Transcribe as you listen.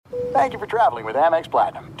Thank you for traveling with Amex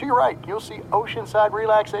Platinum. To your right, you'll see oceanside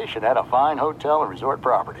relaxation at a fine hotel and resort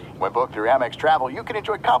property. When booked through Amex Travel, you can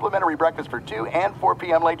enjoy complimentary breakfast for 2 and 4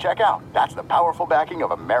 p.m. late checkout. That's the powerful backing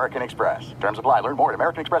of American Express. Terms apply. Learn more at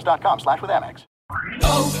americanexpress.com/withAmex.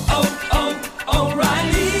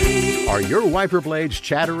 O'Reilly. Are your wiper blades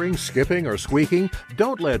chattering, skipping, or squeaking?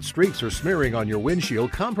 Don't let streaks or smearing on your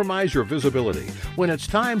windshield compromise your visibility. When it's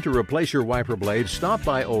time to replace your wiper blades, stop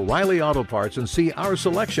by O'Reilly Auto Parts and see our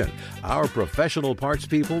selection. Our professional parts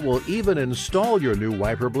people will even install your new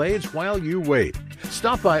wiper blades while you wait.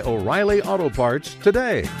 Stop by O'Reilly Auto Parts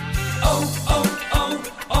today.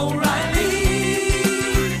 O'Reilly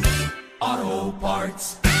Auto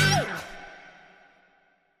Parts.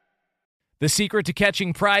 The secret to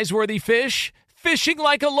catching prize-worthy fish? Fishing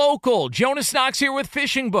like a local. Jonas Knox here with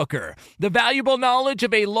Fishing Booker. The valuable knowledge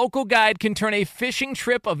of a local guide can turn a fishing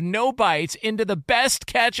trip of no bites into the best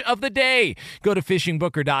catch of the day. Go to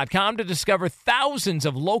fishingbooker.com to discover thousands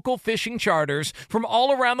of local fishing charters from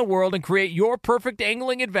all around the world and create your perfect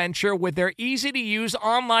angling adventure with their easy-to-use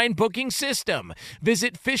online booking system.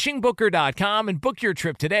 Visit fishingbooker.com and book your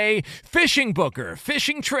trip today. Fishing Booker.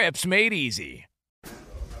 Fishing trips made easy.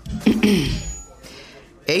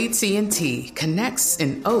 AT&T connects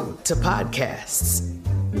an ode to podcasts.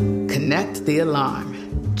 Connect the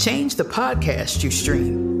alarm. Change the podcast you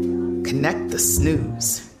stream. Connect the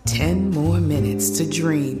snooze. 10 more minutes to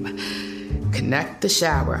dream. Connect the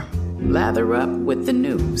shower. Lather up with the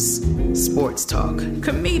news. Sports talk,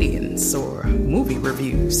 comedians, or movie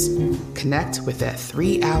reviews. Connect with that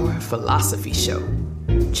 3-hour philosophy show.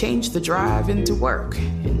 Change the drive into work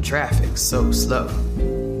in traffic so slow.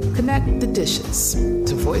 Connect the dishes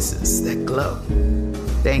to voices that glow.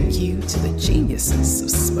 Thank you to the geniuses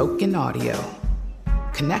of spoken audio.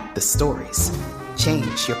 Connect the stories.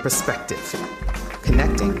 Change your perspective.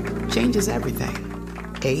 Connecting changes everything.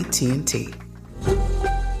 AT&T.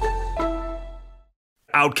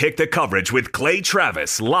 Outkick the coverage with Clay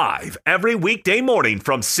Travis live every weekday morning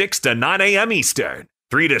from 6 to 9 a.m. Eastern.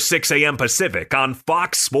 3 to 6 a.m. Pacific on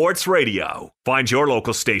Fox Sports Radio. Find your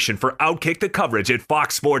local station for Outkick the coverage at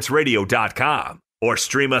foxsportsradio.com or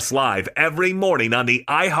stream us live every morning on the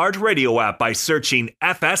iHeartRadio app by searching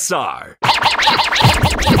FSR.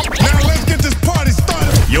 Now let's get this party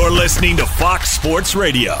started. You're listening to Fox Sports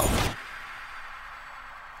Radio.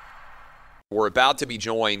 We're about to be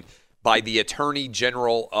joined by the Attorney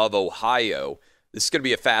General of Ohio. This is going to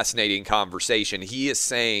be a fascinating conversation. He is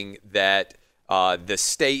saying that the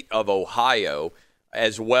state of Ohio,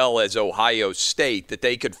 as well as Ohio State, that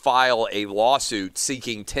they could file a lawsuit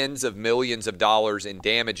seeking tens of millions of dollars in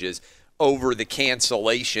damages over the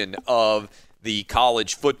cancellation of the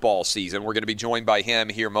college football season. We're going to be joined by him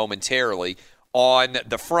here momentarily. On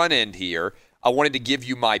the front end here, I wanted to give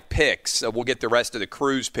you my picks. We'll get the rest of the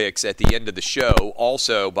crew's picks at the end of the show.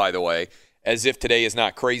 Also, by the way, as if today is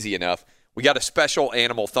not crazy enough, we got a special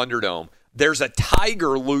Animal Thunderdome. There's a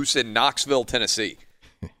tiger loose in Knoxville, Tennessee.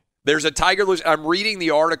 There's a tiger loose. I'm reading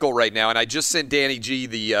the article right now, and I just sent Danny G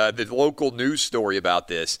the local news story about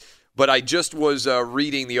this. But I just was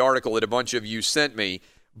reading the article that a bunch of you sent me.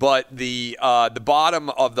 But the bottom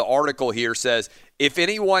of the article here says, if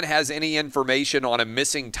anyone has any information on a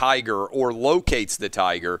missing tiger or locates the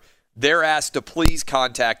tiger, they're asked to please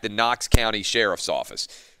contact the Knox County Sheriff's Office.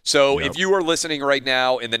 So If you are listening right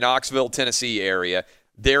now in the Knoxville, Tennessee area,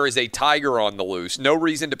 there is a tiger on the loose. No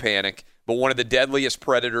reason to panic, but one of the deadliest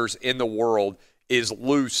predators in the world is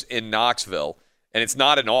loose in Knoxville. And it's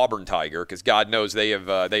not an Auburn tiger, because God knows they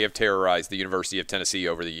have terrorized the University of Tennessee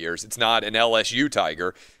over the years. It's not an LSU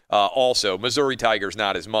tiger. Also, Missouri Tigers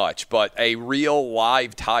not as much, but a real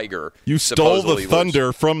live tiger. You stole the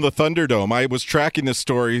thunder from the Thunderdome. I was tracking this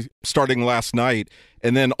story starting last night,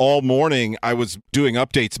 and then all morning I was doing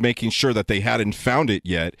updates making sure that they hadn't found it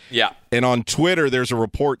yet. Yeah. And on Twitter, there's a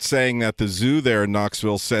report saying that the zoo there in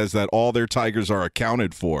Knoxville says that all their tigers are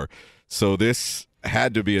accounted for. So this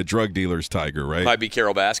had to be a drug dealer's tiger, right? Might be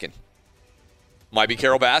Carol Baskin. Might be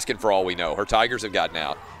Carol Baskin for all we know. Her tigers have gotten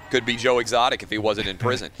out. Could be Joe Exotic if he wasn't in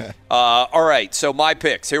prison. All right, so my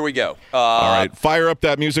picks. Here we go. All right, fire up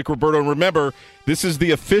that music, Roberto. And remember, this is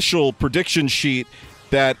the official prediction sheet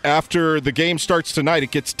that after the game starts tonight,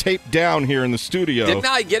 it gets taped down here in the studio. Didn't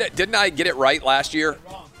I get it right last year?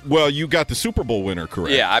 Well, you got the Super Bowl winner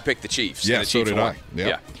correct. Yeah, I picked the Chiefs. Yeah, the so Chiefs did won. I. Yep.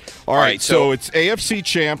 Yeah. All right, so it's AFC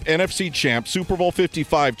champ, NFC champ, Super Bowl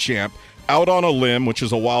 55 champ, out on a limb, which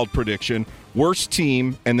is a wild prediction, worst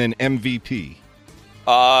team, and then MVP.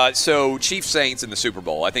 So Chiefs Saints in the Super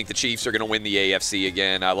Bowl. I think the Chiefs are going to win the AFC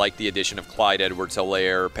again. I like the addition of Clyde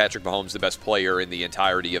Edwards-Helaire. Patrick Mahomes, the best player in the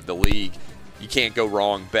entirety of the league. you can't go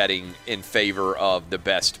wrong betting in favor of the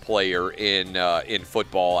best player in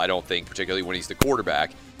football, I don't think, particularly when he's the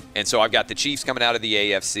quarterback. And so I've got the Chiefs coming out of the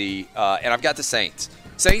AFC, and I've got the Saints.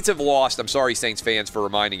 Saints have lost, I'm sorry, Saints fans, for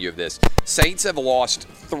reminding you of this. Saints have lost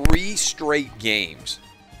 3 straight games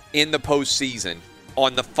in the postseason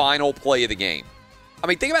on the final play of the game. I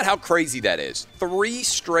mean, think about how crazy that is. 3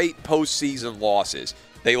 straight postseason losses.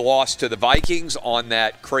 They lost to the Vikings on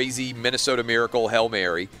that crazy Minnesota Miracle Hail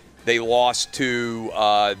Mary. They lost to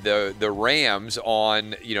the Rams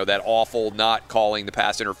on, that awful not calling the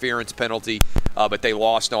pass interference penalty, but they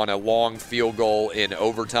lost on a long field goal in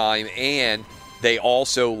overtime. And they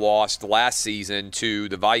also lost last season to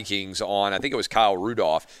the Vikings on, I think it was Kyle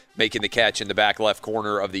Rudolph, making the catch in the back left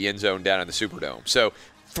corner of the end zone down in the Superdome. So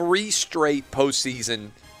 3 straight postseason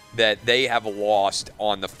that they have lost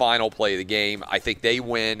on the final play of the game. I think they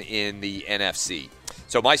win in the NFC.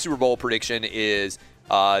 So my Super Bowl prediction is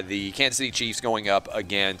the Kansas City Chiefs going up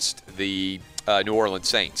against the New Orleans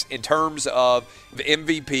Saints. In terms of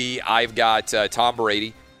MVP, I've got Tom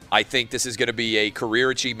Brady. I think this is going to be a career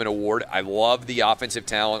achievement award. I love the offensive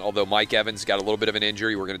talent, although Mike Evans got a little bit of an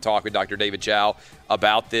injury. We're going to talk with Dr. David Chow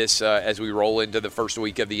about this as we roll into the first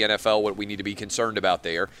week of the NFL, what we need to be concerned about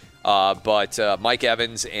there. But Mike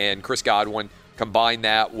Evans and Chris Godwin, combine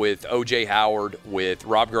that with O.J. Howard, with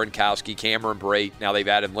Rob Gronkowski, Cameron Brate. Now they've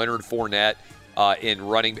added Leonard Fournette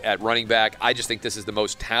at running back. I just think this is the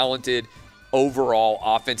most talented overall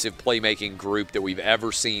offensive playmaking group that we've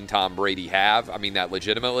ever seen Tom Brady have. I mean that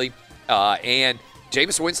legitimately. And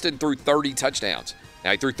Jameis Winston threw 30 touchdowns.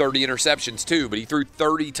 Now, he threw 30 interceptions too, but he threw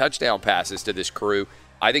 30 touchdown passes to this crew.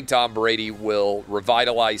 I think Tom Brady will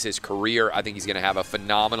revitalize his career. I think he's going to have a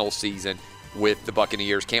phenomenal season with the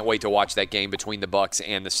Buccaneers. Can't wait to watch that game between the Bucs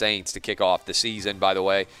and the Saints to kick off the season, by the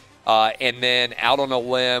way. And then out on a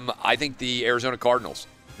limb, I think the Arizona Cardinals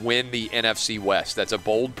win the NFC West. That's a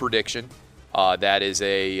bold prediction. That is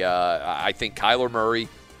I think Kyler Murray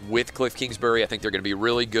with Cliff Kingsbury, I think they're going to be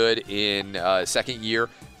really good in second year.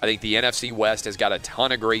 I think the NFC West has got a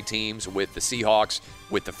ton of great teams with the Seahawks,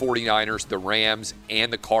 with the 49ers, the Rams,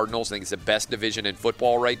 and the Cardinals. I think it's the best division in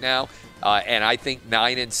football right now. And I think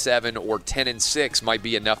 9-7 or 10-6 might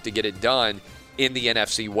be enough to get it done in the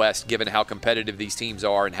NFC West, given how competitive these teams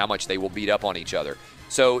are and how much they will beat up on each other.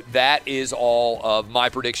 So that is all of my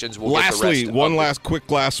predictions. Lastly, one last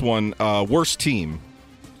one. Worst team.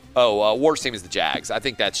 Worst team is the Jags. I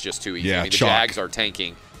think that's just too easy. Yeah, I mean, the Jags are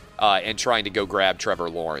tanking and trying to go grab Trevor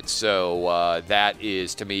Lawrence. So that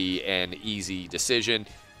is, to me, an easy decision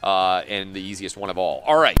and the easiest one of all.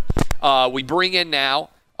 All right. We bring in now,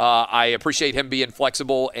 I appreciate him being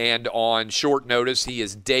flexible and on short notice. He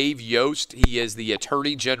is Dave Yost. He is the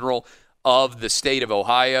Attorney General of the state of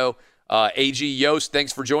Ohio. AG Yost,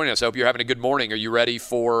 thanks for joining us. I hope you're having a good morning. Are you ready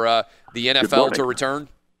for the NFL to return?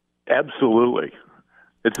 Absolutely.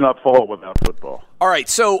 It's not fall without football. All right,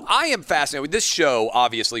 so I am fascinated with this show.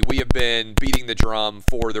 Obviously, we have been beating the drum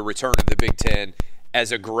for the return of the Big Ten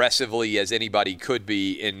as aggressively as anybody could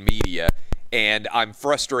be in media, and I'm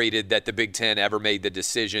frustrated that the Big Ten ever made the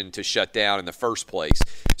decision to shut down in the first place.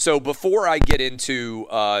 So before I get into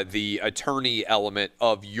the attorney element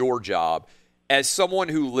of your job, as someone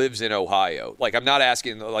who lives in Ohio, I'm not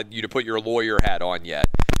asking you to put your lawyer hat on yet,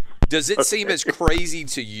 does it seem as crazy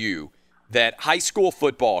to you that high school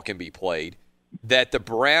football can be played, that the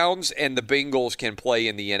Browns and the Bengals can play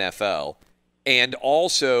in the NFL, and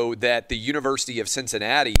also that the University of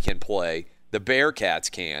Cincinnati can play, the Bearcats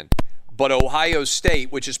can, but Ohio State,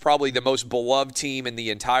 which is probably the most beloved team in the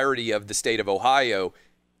entirety of the state of Ohio,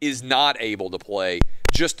 is not able to play?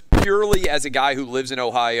 Just purely as a guy who lives in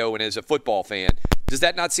Ohio and is a football fan, does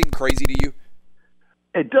that not seem crazy to you?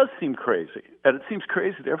 It does seem crazy, and it seems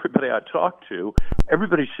crazy to everybody I talk to.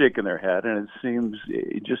 Everybody's shaking their head, and it seems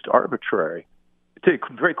just arbitrary. To tell you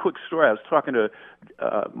a very quick story, I was talking to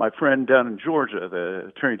my friend down in Georgia, the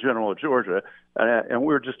Attorney General of Georgia, and we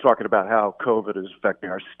were just talking about how COVID is affecting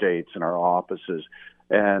our states and our offices.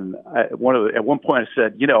 And at one point I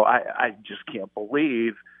said, I just can't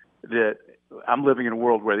believe that I'm living in a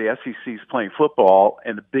world where the SEC is playing football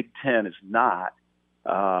and the Big Ten is not.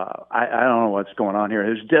 I don't know what's going on here.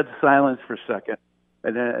 There's dead silence for a second.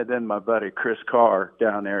 And then my buddy Chris Carr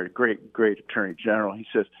down there, great Attorney General, he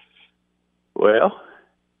says, well,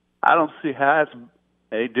 I don't see how it's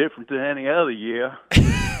any different than any other year.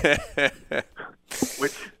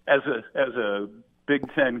 Which, as a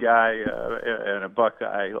Big Ten guy and a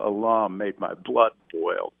Buckeye alum, made my blood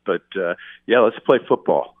boil. But, let's play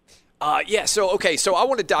football. So I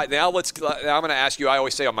want to dive now. I'm going to ask you. I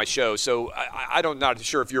always say on my show. So I don't not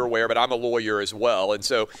sure if you're aware, but I'm a lawyer as well, and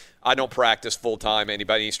so I don't practice full time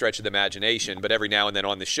by any stretch of the imagination. But every now and then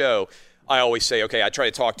on the show, I always say, okay, I try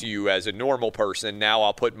to talk to you as a normal person. Now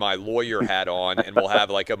I'll put my lawyer hat on, and we'll have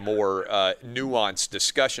like a more nuanced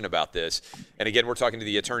discussion about this. And again, we're talking to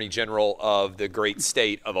the Attorney General of the great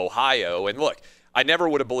state of Ohio. And look, I never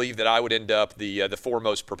would have believed that I would end up the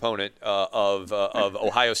foremost proponent of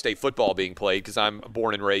Ohio State football being played, because I'm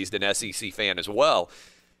born and raised an SEC fan as well.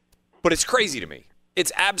 But it's crazy to me.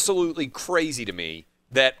 It's absolutely crazy to me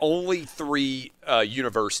that only 3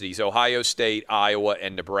 universities, Ohio State, Iowa,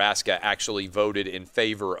 and Nebraska, actually voted in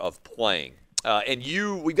favor of playing.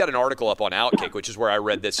 We've got an article up on Outkick, which is where I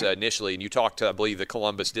read this initially, and you talked to, I believe, the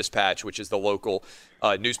Columbus Dispatch, which is the local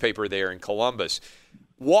newspaper there in Columbus.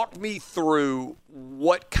 Walk me through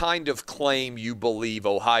what kind of claim you believe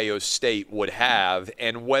Ohio State would have,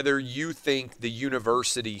 and whether you think the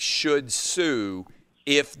university should sue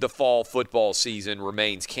if the fall football season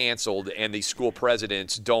remains canceled and the school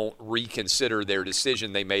presidents don't reconsider their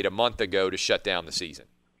decision they made a month ago to shut down the season.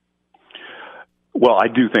 Well, I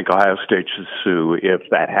do think Ohio State should sue if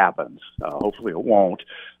that happens. Hopefully it won't.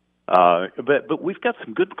 But we've got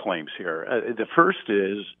some good claims here. The first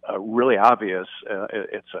is really obvious.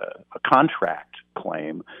 It's a contract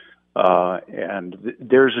claim. And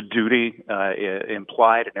there's a duty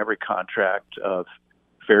implied in every contract of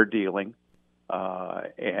fair dealing.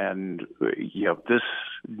 This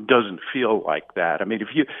doesn't feel like that. I mean,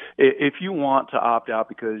 if you want to opt out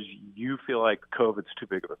because you feel like COVID's too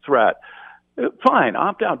big of a threat, fine,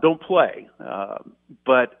 opt out, don't play.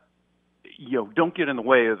 But don't get in the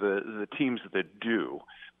way of the teams that do.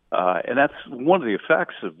 And that's one of the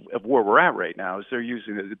effects of where we're at right now, is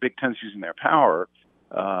the Big Ten's using their power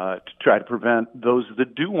to try to prevent those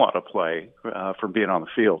that do want to play from being on the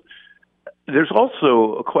field. There's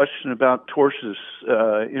also a question about tortious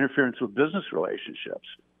interference with business relationships.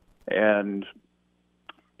 And,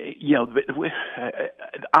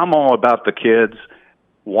 I'm all about the kids,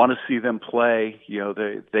 want to see them play.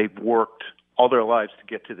 They've worked all their lives to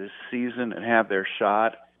get to this season and have their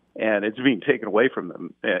shot, and it's being taken away from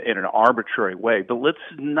them in an arbitrary way. But let's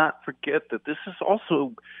not forget that this is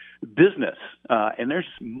also business, and there's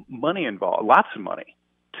money involved, lots of money.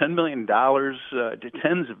 $10 million to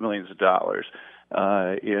tens of millions of dollars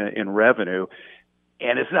in revenue.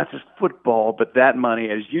 And it's not just football, but that money,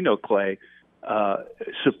 as you know, Clay,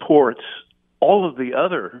 supports all of the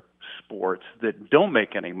other sports that don't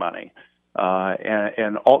make any money.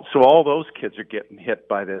 So all those kids are getting hit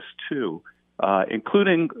by this too,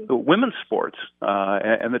 including women's sports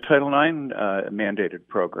and the Title IX mandated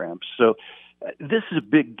programs. So this is a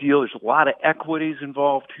big deal. There's a lot of equities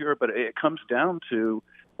involved here, but it comes down to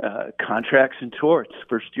contracts and torts,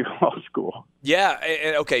 first year law school. Yeah.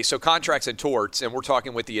 Okay. So contracts and torts, and we're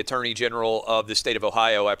talking with the Attorney General of the state of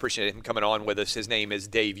Ohio. I appreciate him coming on with us. His name is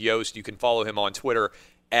Dave Yost. You can follow him on Twitter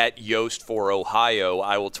at Yost for Ohio.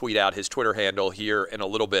 I will tweet out his Twitter handle here in a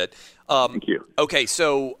little bit. Thank you. Okay.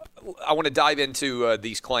 So I want to dive into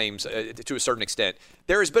these claims to a certain extent.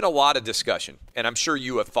 There has been a lot of discussion, and I'm sure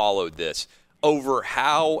you have followed this, over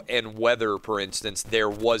how and whether, for instance, there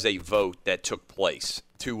was a vote that took place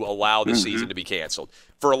to allow the season to be canceled.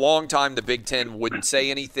 For a long time, the Big Ten wouldn't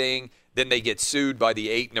say anything. Then they get sued by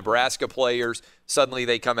the 8 Nebraska players. Suddenly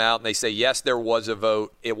they come out and they say, yes, there was a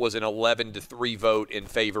vote. It was an 11-3 vote in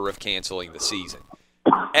favor of canceling the season.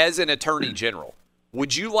 As an Attorney General,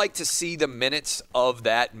 would you like to see the minutes of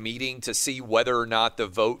that meeting to see whether or not the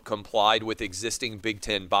vote complied with existing Big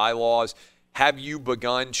Ten bylaws? Have you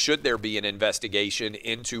begun, should there be an investigation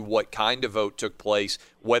into what kind of vote took place,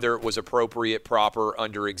 whether it was appropriate, proper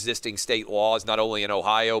under existing state laws, not only in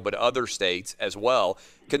Ohio, but other states as well,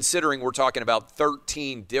 considering we're talking about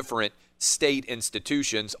 13 different state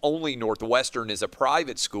institutions, only Northwestern is a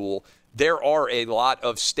private school. There are a lot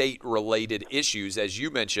of state-related issues, as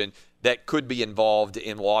you mentioned, that could be involved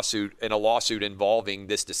in a lawsuit involving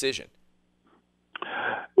this decision.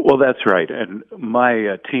 Well, that's right. And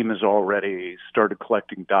my team has already started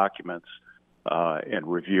collecting documents and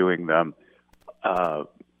reviewing them. A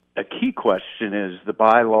key question is the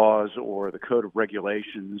bylaws or the code of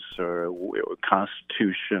regulations or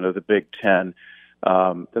constitution of the Big Ten.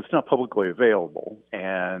 That's not publicly available.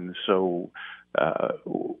 And so,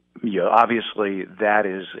 obviously that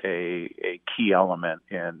is a key element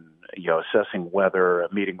in assessing whether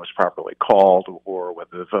a meeting was properly called or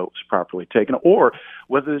whether the vote was properly taken or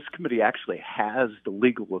whether this committee actually has the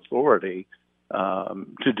legal authority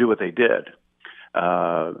to do what they did.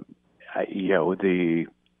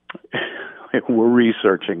 We're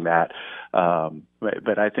researching that.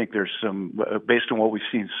 But I think there's some, based on what we've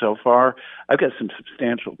seen so far, I've got some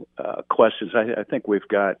substantial questions. I think we've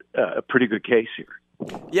got a pretty good case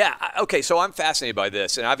here. Yeah, okay, so I'm fascinated by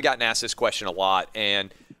this, and I've gotten asked this question a lot.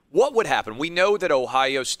 And what would happen? We know that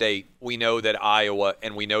Ohio State, we know that Iowa,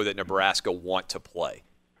 and we know that Nebraska want to play.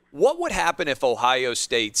 What would happen if Ohio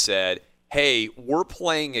State said, hey, we're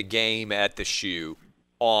playing a game at the Shoe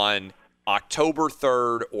on October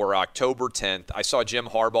 3rd or October 10th? I saw Jim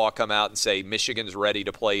Harbaugh come out and say Michigan's ready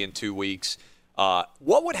to play in 2 weeks.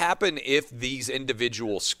 What would happen if these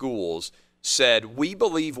individual schools said, we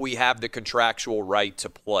believe we have the contractual right to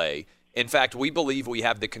play? In fact, we believe we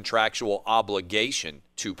have the contractual obligation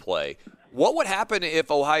to play. What would happen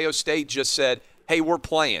if Ohio State just said, hey, we're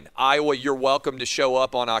playing. Iowa, you're welcome to show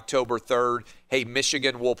up on October 3rd. Hey,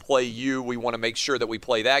 Michigan, we'll play you. We want to make sure that we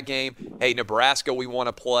play that game. Hey, Nebraska, we want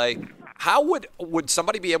to play. How would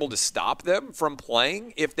somebody be able to stop them from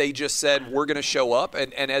playing if they just said, we're going to show up?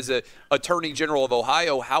 And as a Attorney General of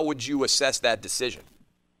Ohio, how would you assess that decision?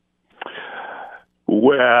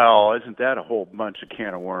 Well, isn't that a whole bunch of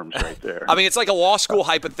can of worms right there? I mean, it's like a law school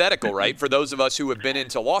hypothetical, right, for those of us who have been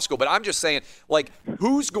into law school. But I'm just saying, like,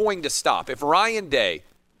 who's going to stop? If Ryan Day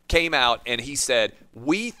came out and he said,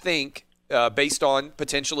 we think, based on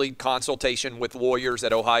potentially consultation with lawyers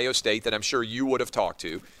at Ohio State that I'm sure you would have talked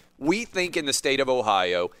to, we think in the state of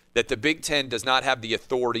Ohio that the Big Ten does not have the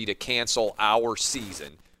authority to cancel our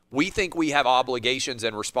season. We think we have obligations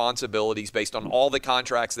and responsibilities based on all the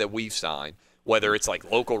contracts that we've signed, whether it's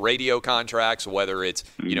like local radio contracts, whether it's,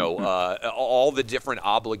 all the different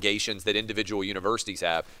obligations that individual universities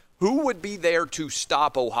have. Who would be there to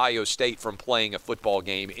stop Ohio State from playing a football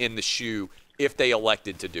game in the Shoe if they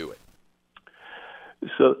elected to do it?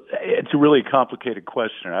 So it's a really complicated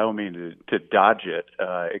question. I don't mean to dodge it,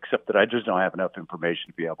 except that I just don't have enough information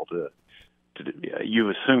to be able to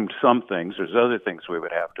you assumed some things. There's other things we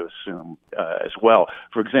would have to assume as well.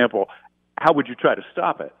 For example, how would you try to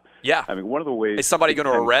stop it? Yeah, I mean, one of the ways is somebody going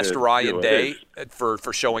to arrest Ryan Day for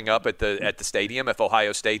showing up at the stadium if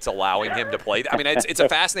Ohio State's allowing him to play? I mean, it's a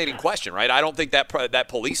fascinating question, right? I don't think that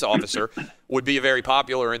police officer would be very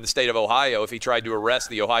popular in the state of Ohio if he tried to arrest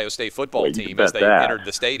the Ohio State football team as they entered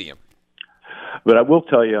the stadium. But I will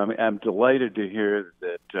tell you, I'm delighted to hear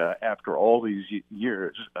that after all these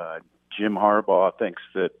years, Jim Harbaugh thinks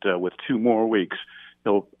that with 2 more weeks,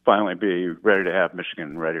 he'll finally be ready to have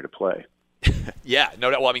Michigan ready to play. Yeah, no,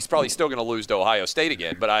 well, I mean, he's probably still going to lose to Ohio State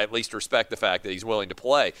again, but I at least respect the fact that he's willing to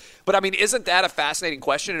play. But, I mean, isn't that a fascinating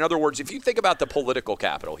question? In other words, if you think about the political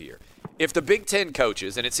capital here, if the Big Ten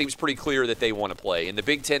coaches, and it seems pretty clear that they want to play, and the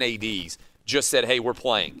Big Ten ADs just said, hey, we're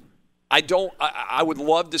playing, I would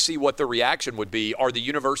love to see what the reaction would be. Are the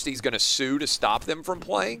universities going to sue to stop them from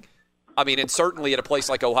playing? I mean, and certainly at a place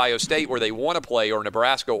like Ohio State where they want to play, or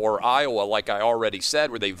Nebraska or Iowa, like I already said,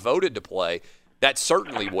 where they voted to play, that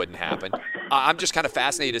certainly wouldn't happen. I'm just kind of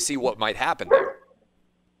fascinated to see what might happen there.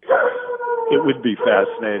 It would be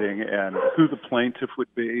fascinating, and who the plaintiff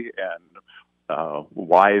would be, and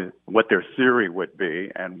what their theory would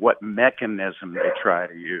be, and what mechanism they try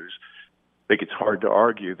to use. I think it's hard to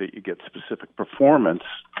argue that you get specific performance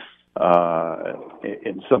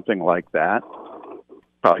in something like that.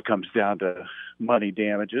 Probably comes down to money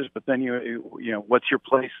damages, but then you know, what's your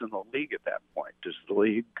place in the league at that point? Does the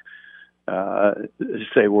league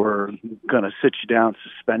say we're going to sit you down,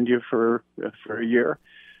 suspend you for a year?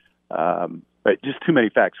 But just too many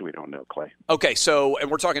facts we don't know, Clay. Okay, so,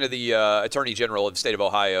 and we're talking to the Attorney General of the state of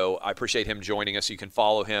Ohio. I appreciate him joining us. You can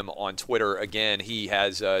follow him on Twitter. Again, he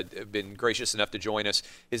has been gracious enough to join us.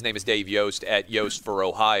 His name is Dave Yost at Yost for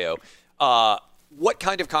Ohio. What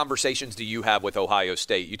kind of conversations do you have with Ohio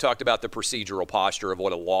State? You talked about the procedural posture of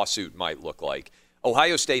what a lawsuit might look like.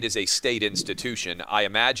 Ohio State is a state institution. I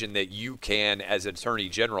imagine that you can, as Attorney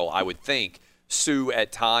General, I would think, sue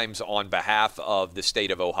at times on behalf of the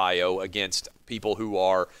state of Ohio against people who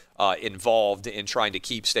are involved in trying to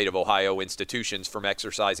keep state of Ohio institutions from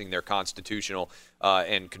exercising their constitutional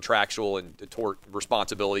and contractual and tort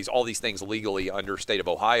responsibilities, all these things legally under state of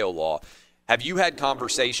Ohio law. Have you had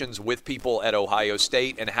conversations with people at Ohio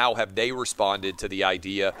State, and how have they responded to the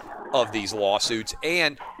idea of these lawsuits?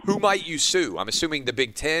 And who might you sue? I'm assuming the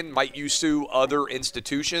Big Ten. Might you sue other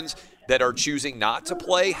institutions that are choosing not to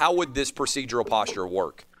play? How would this procedural posture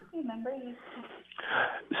work?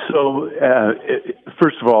 So,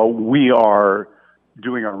 first of all, we are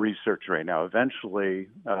doing our research right now. Eventually,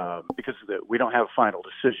 because we don't have a final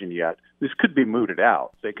decision yet, this could be mooted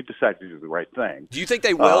out. They could decide to do the right thing. Do you think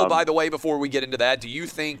they will, by the way, before we get into that? Do you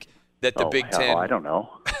think that the Big Ten – I don't know.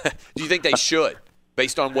 Do you think they should,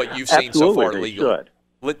 based on what you've seen so far legally?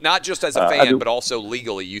 Not just as a fan, but also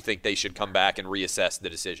legally, you think they should come back and reassess the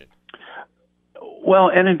decision? Well,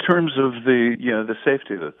 and in terms of the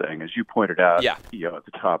safety of the thing, as you pointed out, at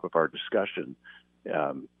the top of our discussion,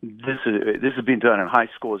 this is being done in high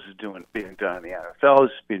school. This is being done in the NFL.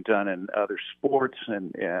 This is being done in other sports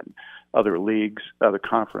and other leagues, other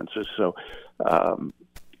conferences. So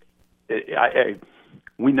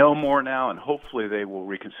we know more now, and hopefully they will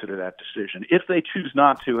reconsider that decision. If they choose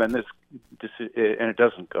not to, and it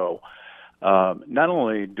doesn't go, not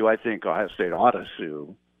only do I think Ohio State ought to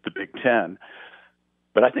sue the Big Ten,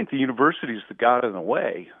 but I think the universities that got in the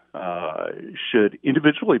way should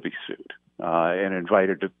individually be sued and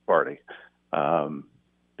invited to the party.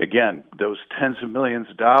 Again, those tens of millions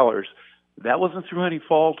of dollars, that wasn't through any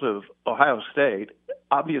fault of Ohio State.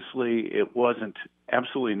 Obviously, it wasn't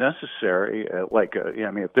absolutely necessary.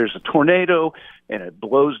 If there's a tornado and it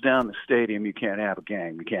blows down the stadium, you can't have a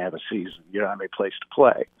game. You can't have a season. You don't have any place to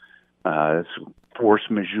play. It's force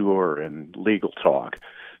majeure and legal talk.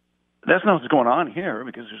 That's not what's going on here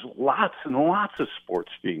because there's lots and lots of sports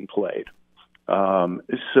being played.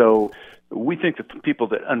 So we think that the people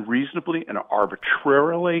that unreasonably and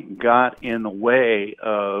arbitrarily got in the way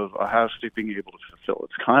of Ohio State being able to fulfill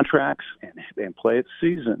its contracts and play its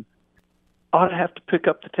season ought to have to pick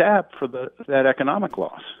up the tab for that economic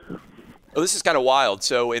loss. Well, this is kind of wild.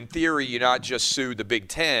 So in theory, you not just sue the Big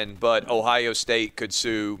Ten, but Ohio State could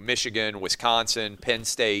sue Michigan, Wisconsin, Penn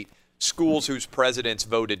State, schools whose presidents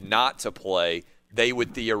voted not to play. They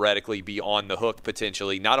would theoretically be on the hook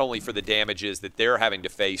potentially, not only for the damages that they're having to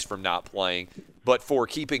face from not playing, but for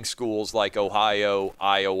keeping schools like Ohio,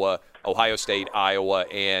 Iowa, Ohio State, Iowa,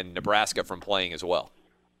 and Nebraska from playing as well.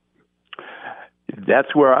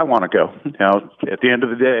 That's where I want to go. Now, at the end of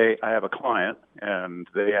the day, I have a client, and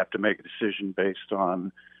they have to make a decision based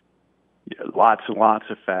on lots and lots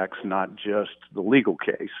of facts, not just the legal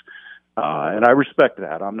case. And I respect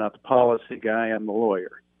that. I'm not the policy guy. I'm the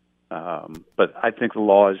lawyer. But I think the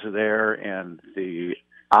law is there, and the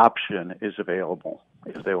option is available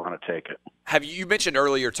if they want to take it. You mentioned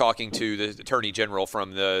earlier talking to the Attorney General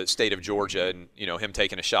from the state of Georgia and, him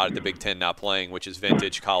taking a shot at the Big Ten not playing, which is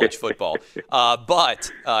vintage college football. And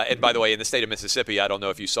by the way, in the state of Mississippi, I don't know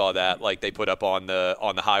if you saw that, like they put up on the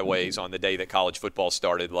highways on the day that college football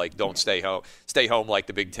started, like don't stay home like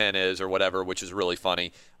the Big Ten is or whatever, which is really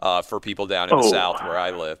funny for people down in the South where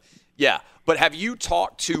I live. Yeah. But have you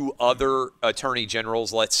talked to other attorney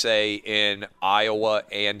generals, let's say in Iowa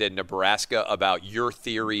and in Nebraska, about your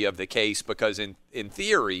theory of the case? Because in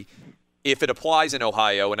theory, if it applies in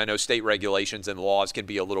Ohio, and I know state regulations and laws can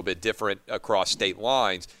be a little bit different across state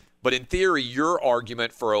lines, but in theory, your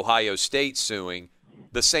argument for Ohio State suing,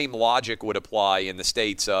 the same logic would apply in the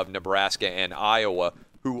states of Nebraska and Iowa,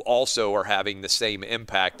 who also are having the same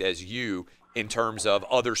impact as you in terms of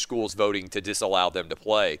other schools voting to disallow them to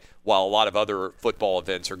play, while a lot of other football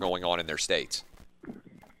events are going on in their states.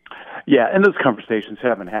 Yeah, and those conversations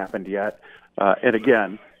haven't happened yet. And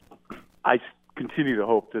again, I continue to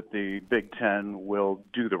hope that the Big Ten will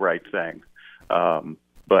do the right thing.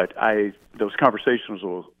 But those conversations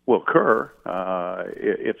will occur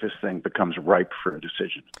if this thing becomes ripe for a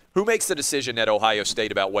decision. Who makes the decision at Ohio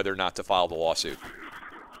State about whether or not to file the lawsuit?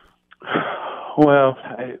 Well,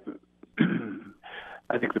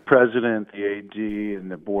 I think the president, the AD,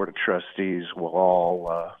 and the board of trustees will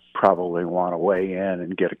all probably want to weigh in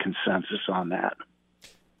and get a consensus on that.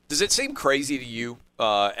 Does it seem crazy to you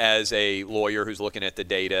as a lawyer who's looking at the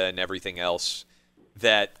data and everything else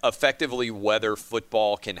that effectively whether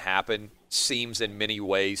football can happen seems in many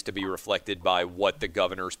ways to be reflected by what the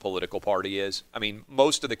governor's political party is? I mean,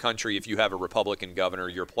 most of the country, if you have a Republican governor,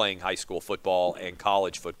 you're playing high school football and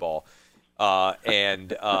college football.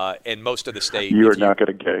 And most of the state, you are not going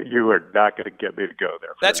to get me to go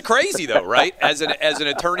there. That's crazy, though, right? As an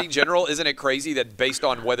attorney general, isn't it crazy that based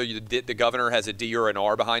on whether the governor has a D or an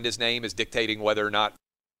R behind his name is dictating whether or not?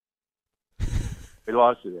 We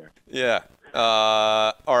lost you there. Yeah.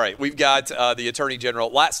 All right, we've got the attorney general.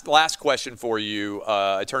 Last question for you,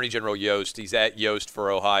 Attorney General Yost. He's at Yost for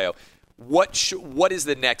Ohio. What is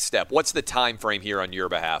the next step? What's the time frame here on your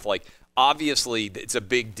behalf? Like, obviously, it's a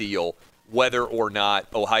big deal whether or not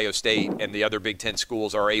Ohio State and the other Big Ten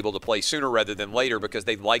schools are able to play sooner rather than later because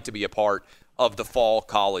they'd like to be a part of the fall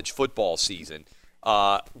college football season.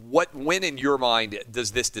 When in your mind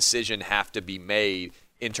does this decision have to be made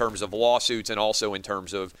in terms of lawsuits and also in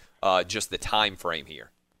terms of just the time frame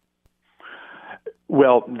here?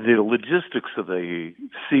 Well, the logistics of the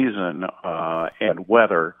season and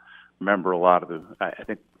weather, remember a lot of I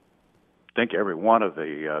think every one of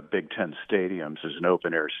the Big Ten stadiums is an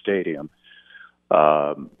open-air stadium.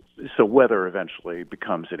 So weather eventually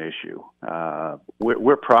becomes an issue.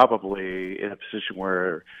 We're probably in a position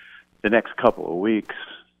where the next couple of weeks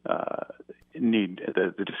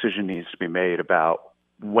the decision needs to be made about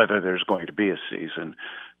whether there's going to be a season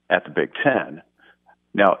at the Big Ten.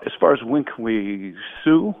 Now, as far as when can we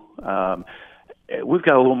sue, we've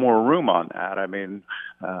got a little more room on that. I mean,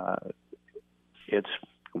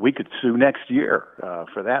 we could sue next year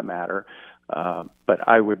for that matter, but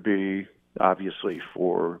I would be obviously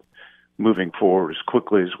for moving forward as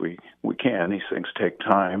quickly as we can. These things take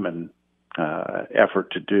time and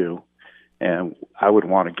effort to do, and I would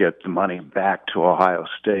want to get the money back to Ohio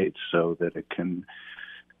State so that it can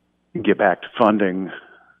get back to funding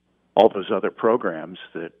all those other programs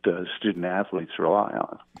that student athletes rely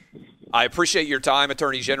on. I appreciate your time,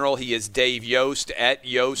 Attorney General. He is Dave Yost at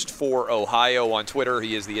Yost for Ohio on Twitter.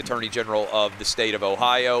 He is the Attorney General of the state of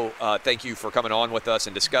Ohio. Thank you for coming on with us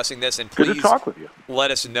and discussing this. And please good to talk with you.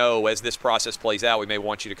 Let us know as this process plays out. We may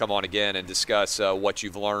want you to come on again and discuss what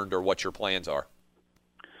you've learned or what your plans are.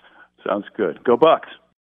 Sounds good. Go Bucks.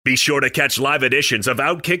 Be sure to catch live editions of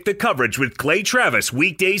Outkick the Coverage with Clay Travis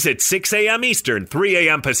weekdays at 6 a.m. Eastern, 3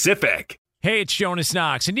 a.m. Pacific. Hey, it's Jonas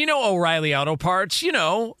Knox, and you know O'Reilly Auto Parts, you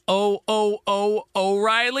know,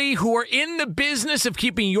 O'Reilly, who are in the business of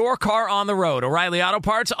keeping your car on the road. O'Reilly Auto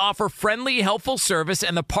Parts offer friendly, helpful service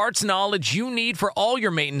and the parts knowledge you need for all your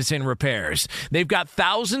maintenance and repairs. They've got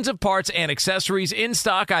thousands of parts and accessories in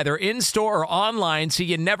stock, either in-store or online, so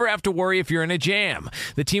you never have to worry if you're in a jam.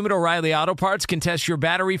 The team at O'Reilly Auto Parts can test your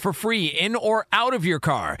battery for free, in or out of your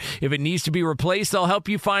car. If it needs to be replaced, they'll help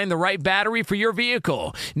you find the right battery for your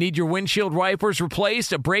vehicle. Need your windshield wipers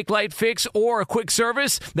replaced, a brake light fix, or a quick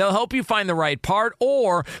service? They'll help you find the right part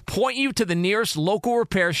or point you to the nearest local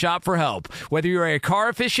repair shop for help. Whether you're a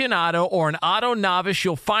car aficionado or an auto novice,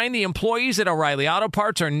 you'll find the employees at O'Reilly Auto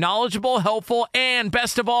Parts are knowledgeable, helpful, and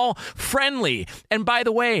best of all, friendly. And by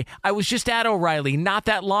the way, I was just at O'Reilly not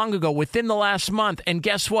that long ago, within the last month, and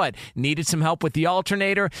guess what? Needed some help with the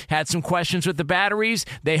alternator, had some questions with the batteries.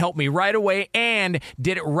 They helped me right away and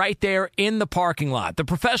did it right there in the parking lot. The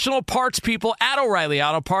professional parts people at O'Reilly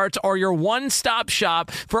Auto Parts are your one-stop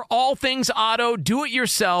shop for all things auto,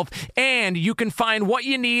 do-it-yourself, and you can find what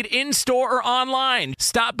you need in-store or online.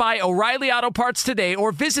 Stop by O'Reilly Auto Parts today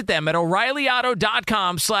or visit them at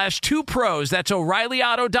O'ReillyAuto.com/2pros. That's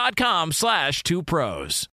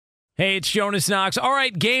O'ReillyAuto.com/2pros. Hey, it's Jonas Knox. All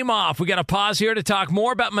right, game off. We got to pause here to talk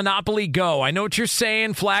more about Monopoly Go. I know what you're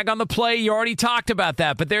saying, flag on the play. You already talked about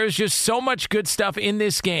that, but there's just so much good stuff in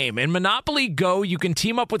this game. In Monopoly Go, you can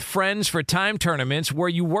team up with friends for time tournaments where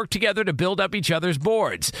you work together to build up each other's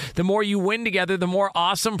boards. The more you win together, the more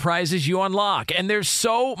awesome prizes you unlock, and there's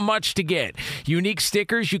so much to get. Unique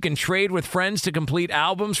stickers you can trade with friends to complete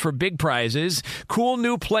albums for big prizes, cool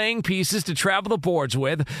new playing pieces to travel the boards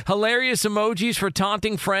with, hilarious emojis for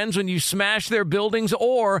taunting friends when you smash their buildings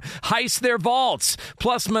or heist their vaults.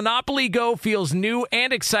 Plus, Monopoly Go feels new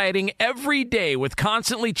and exciting every day with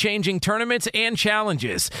constantly changing tournaments and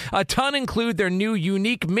challenges. A ton include their new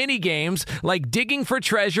unique mini games like digging for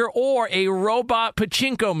treasure or a robot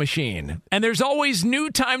pachinko machine. And there's always new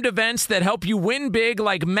timed events that help you win big,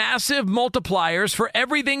 like massive multipliers for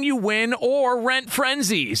everything you win or rent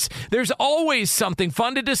frenzies. There's always something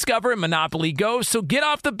fun to discover in Monopoly Go, so get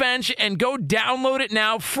off the bench and go download it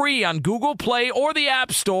now free on Google Play or the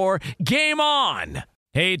App Store. Game on!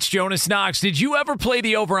 Hey, it's Jonas Knox. Did you ever play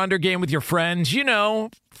the over-under game with your friends? You know,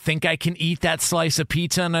 think I can eat that slice of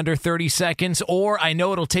pizza in under 30 seconds, or I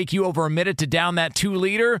know it'll take you over a minute to down that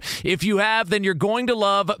 2-liter? If you have, then you're going to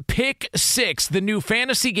love Pick 6, the new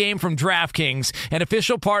fantasy game from DraftKings, an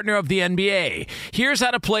official partner of the NBA. Here's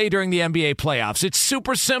how to play during the NBA playoffs. It's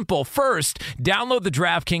super simple. First, download the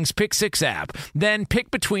DraftKings Pick 6 app. Then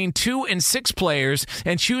pick between 2 and 6 players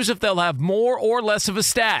and choose if they'll have more or less of a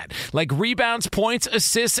stat, like rebounds, points,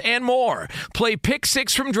 assists, and more. Play Pick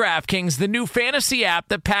 6 from DraftKings, the new fantasy app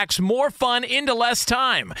that packs more fun into less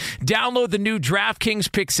time. Download the new DraftKings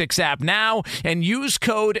Pick 6 app now and use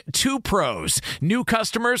code 2pros. New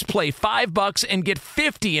customers play $5 and get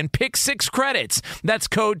 50 in Pick 6 credits. That's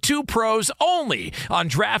code 2pros only on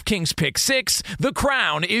DraftKings Pick 6. The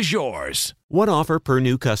crown is yours. One offer per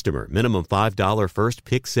new customer. Minimum $5 first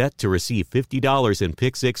pick set to receive $50 in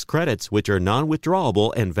Pick 6 credits, which are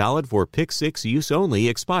non-withdrawable and valid for Pick 6 use only.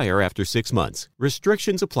 Expire after 6 months.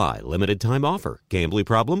 Restrictions apply. Limited time offer. Gambling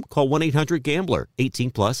problem? Call 1-800-GAMBLER.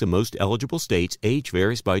 18 plus in most eligible states. Age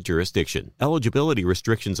varies by jurisdiction. Eligibility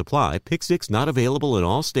restrictions apply. Pick 6 not available in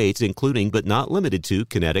all states, including but not limited to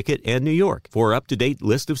Connecticut and New York. For up-to-date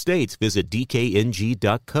list of states, visit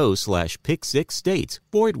dkng.co/pick6states.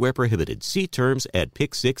 Void where prohibited. See See terms at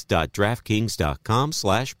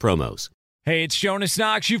picksix.draftkings.com/promos. Hey, it's Jonas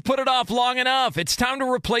Knox. You've put it off long enough. It's time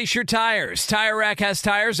to replace your tires. Tire Rack has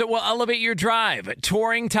tires that will elevate your drive.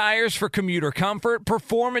 Touring tires for commuter comfort,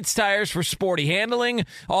 performance tires for sporty handling,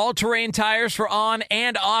 all-terrain tires for on-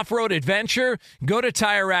 and off-road adventure. Go to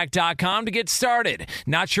TireRack.com to get started.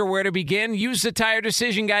 Not sure where to begin? Use the Tire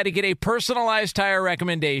Decision Guide to get a personalized tire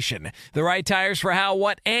recommendation. The right tires for how,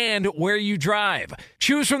 what, and where you drive.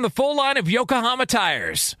 Choose from the full line of Yokohama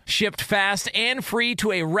tires. Shipped fast and free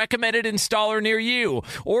to a recommended installer near you,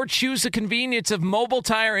 or choose the convenience of mobile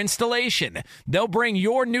tire installation. They'll bring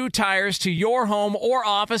your new tires to your home or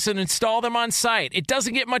office and install them on site. It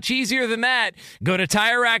doesn't get much easier than that. Go to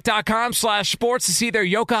TireRack.com/sports to see their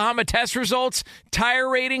Yokohama test results, tire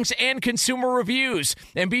ratings, and consumer reviews.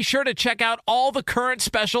 And be sure to check out all the current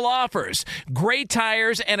special offers. Great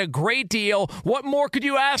tires and a great deal. What more could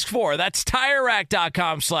you ask for? That's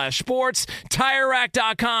TireRack.com/sports.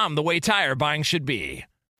 TireRack.com, the way tire buying should be.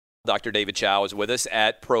 Dr. David Chao is with us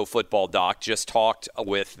at Pro Football Doc. Just talked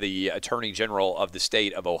with the Attorney General of the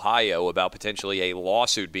state of Ohio about potentially a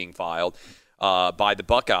lawsuit being filed by the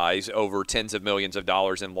Buckeyes over tens of millions of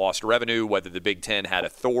dollars in lost revenue, whether the Big Ten had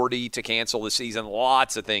authority to cancel the season.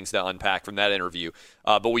 Lots of things to unpack from that interview.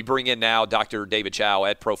 But we bring in now Dr. David Chao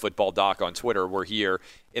at Pro Football Doc on Twitter. We're here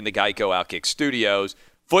in the Geico Outkick studios.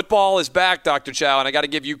 Football is back, Dr. Chao, and I got to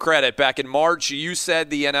give you credit. Back in March, you said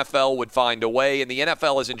the NFL would find a way, and the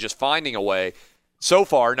NFL isn't just finding a way. So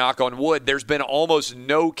far, knock on wood, there's been almost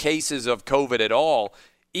no cases of COVID at all.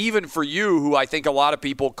 Even for you, who I think a lot of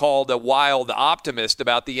people called a wild optimist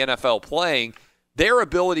about the NFL playing, their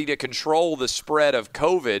ability to control the spread of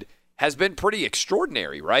COVID has been pretty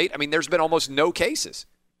extraordinary, right? I mean, there's been almost no cases.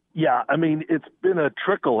 Yeah, I mean, it's been a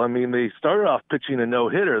trickle. I mean, they started off pitching a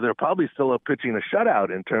no-hitter. They're probably still pitching a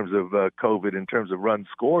shutout in terms of COVID, in terms of runs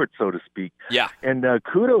scored, so to speak. Yeah. And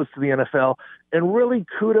kudos to the NFL, and really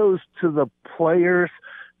kudos to the players,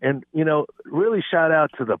 and, you know, really shout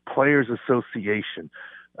out to the Players Association.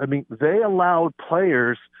 I mean, they allowed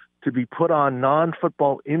players to be put on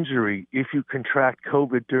non-football injury if you contract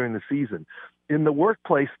COVID during the season. In the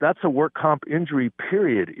workplace, that's a work comp injury,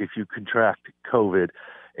 period, if you contract COVID.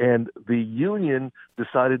 And the union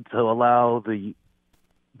decided to allow the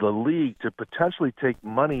league to potentially take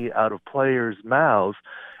money out of players' mouths.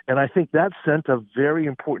 And I think that sent a very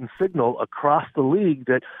important signal across the league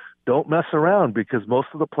that don't mess around, because most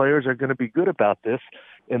of the players are going to be good about this,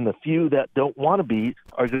 and the few that don't want to be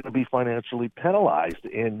are going to be financially penalized.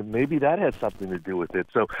 And maybe that had something to do with it.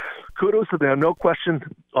 So kudos to them. No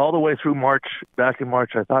question, all the way through March, back in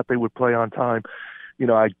March, I thought they would play on time. You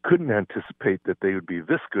know, I couldn't anticipate that they would be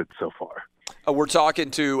this good so far. We're talking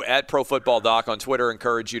to at Pro Football Doc on Twitter.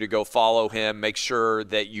 Encourage you to go follow him. Make sure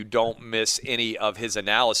that you don't miss any of his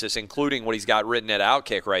analysis, including what he's got written at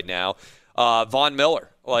Outkick right now. Von Miller,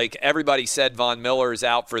 like everybody said, Von Miller is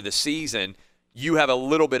out for the season. You have a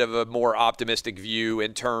little bit of a more optimistic view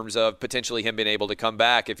in terms of potentially him being able to come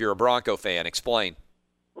back if you're a Bronco fan. Explain.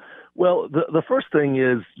 Well, the first thing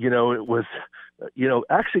is, you know, it was, you know,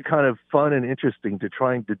 actually kind of fun and interesting to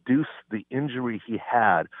try and deduce the injury he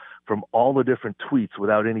had from all the different tweets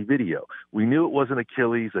without any video. We knew it wasn't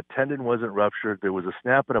Achilles, a tendon wasn't ruptured, there was a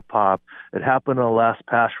snap and a pop, it happened on the last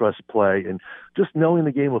pass rush play, and just knowing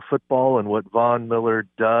the game of football and what Von Miller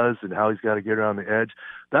does and how he's got to get around the edge,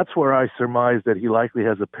 that's where I surmise that he likely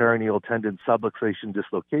has a peroneal tendon subluxation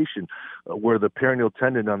dislocation, where the peroneal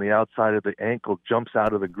tendon on the outside of the ankle jumps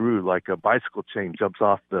out of the groove like a bicycle chain jumps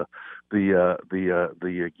off the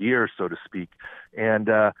gear, so to speak, and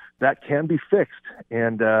that can be fixed.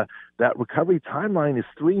 And that recovery timeline is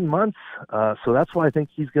 3 months, so that's why I think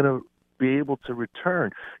he's going to be able to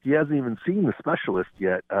return. He hasn't even seen the specialist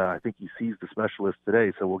yet. I think he sees the specialist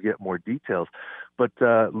today, so we'll get more details. But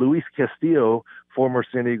Luis Castillo, former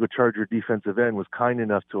San Diego Charger defensive end, was kind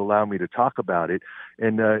enough to allow me to talk about it.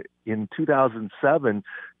 And in 2007,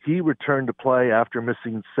 he returned to play after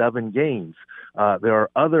missing 7 games. There are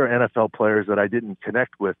other NFL players that I didn't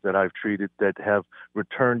connect with that I've treated that have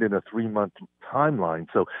returned in a 3-month timeline.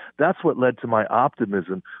 So that's what led to my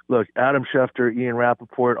optimism. Look, Adam Schefter, Ian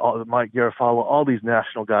Rappaport, Mike Garafolo, all these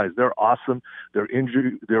national guys, they're awesome.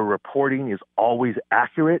 Their reporting is always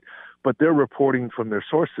accurate, but they're reporting from their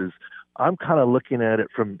sources. I'm kind of looking at it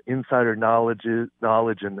from insider knowledge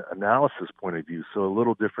and analysis point of view, so a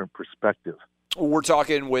little different perspective. We're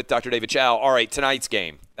talking with Dr. David Chao. All right, tonight's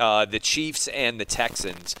game, the Chiefs and the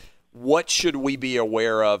Texans. What should we be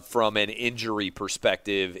aware of from an injury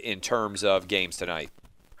perspective in terms of games tonight?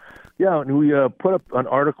 Yeah, and we put up an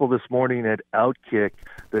article this morning at Outkick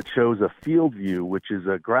that shows a field view, which is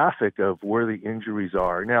a graphic of where the injuries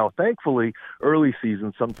are. Now, thankfully, early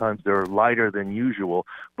season, sometimes they're lighter than usual,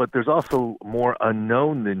 but there's also more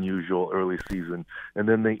unknown than usual early season. And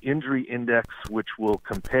then the injury index, which will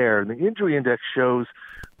compare. And the injury index shows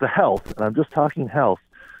the health, and I'm just talking health,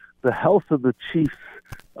 the health of the Chiefs'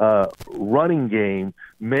 running game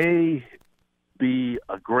may be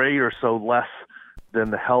a grade or so less than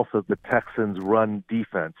the health of the Texans' run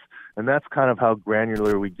defense. And that's kind of how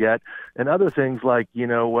granular we get. And other things like,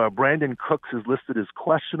 Brandon Cooks is listed as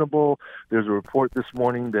questionable. There's a report this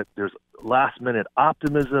morning that there's last-minute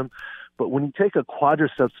optimism. But when you take a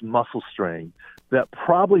quadriceps muscle strain, that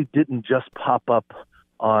probably didn't just pop up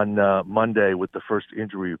on Monday with the first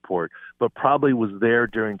injury report, but probably was there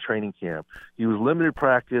during training camp. He was limited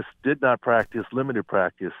practice, did not practice, limited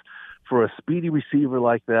practice. For a speedy receiver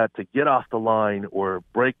like that to get off the line or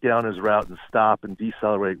break down his route and stop and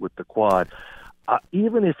decelerate with the quad,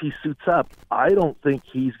 even if he suits up, I don't think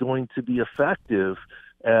he's going to be effective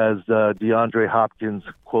as DeAndre Hopkins'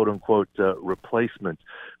 quote-unquote replacement.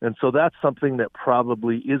 And so that's something that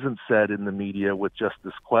probably isn't said in the media with just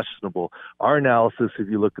this questionable. Our analysis, if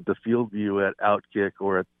you look at the field view at Outkick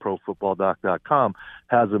or at ProFootballDoc.com,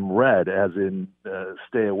 has him red, as in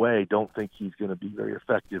stay away, don't think he's going to be very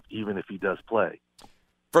effective even if he does play.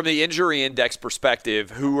 From the injury index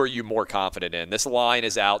perspective, who are you more confident in? This line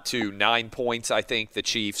is out to 9 points. I think the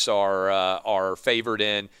Chiefs are favored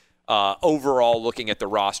in. Overall, looking at the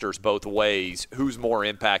rosters both ways, who's more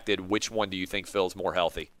impacted? Which one do you think feels more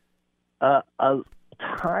healthy? A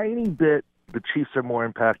tiny bit, the Chiefs are more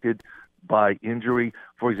impacted by injury.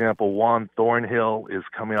 For example, Juan Thornhill is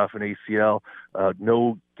coming off an ACL,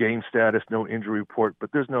 no game status, no injury report,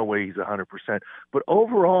 but there's no way he's 100%. But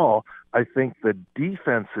overall, I think the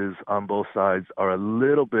defenses on both sides are a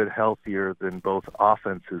little bit healthier than both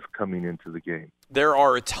offenses coming into the game. There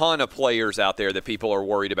are a ton of players out there that people are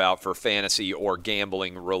worried about for fantasy or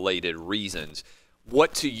gambling-related reasons.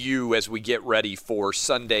 What to you, as we get ready for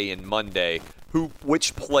Sunday and Monday,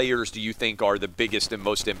 which players do you think are the biggest and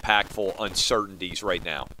most impactful uncertainties right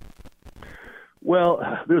now? Well,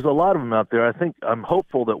 there's a lot of them out there. I'm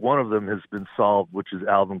hopeful that one of them has been solved, which is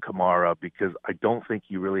Alvin Kamara, because I don't think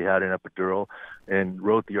he really had an epidural, and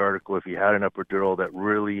wrote the article, if he had an epidural that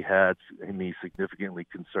really had me significantly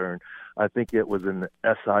concerned. I think it was an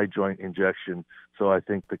SI joint injection, so I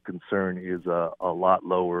think the concern is a lot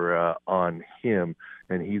lower on him,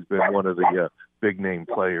 and he's been one of the big-name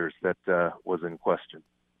players that was in question.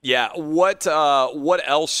 Yeah, what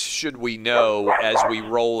else should we know as we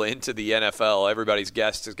roll into the NFL? Everybody's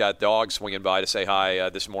guest has got dogs swinging by to say hi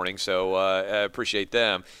this morning, so I appreciate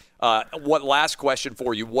them. Last question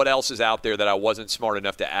for you, what else is out there that I wasn't smart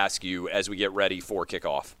enough to ask you as we get ready for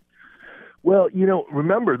kickoff? Well,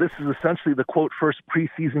 remember, this is essentially the, quote, first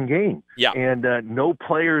preseason game. Yeah. And no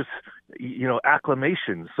players,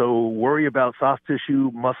 acclimation. So worry about soft tissue,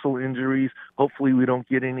 muscle injuries. Hopefully we don't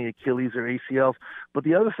get any Achilles or ACLs. But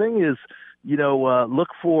the other thing is, look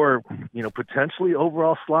for, potentially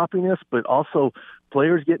overall sloppiness, but also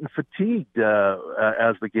players getting fatigued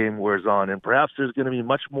as the game wears on. And perhaps there's going to be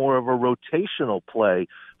much more of a rotational play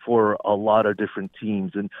for a lot of different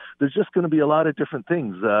teams. And there's just going to be a lot of different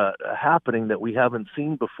things happening that we haven't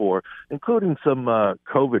seen before, including some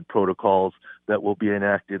COVID protocols that will be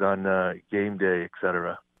enacted on game day, et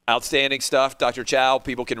cetera. Outstanding stuff, Dr. Chow.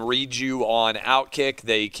 People can read you on Outkick.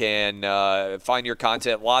 They can find your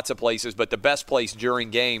content lots of places, but the best place during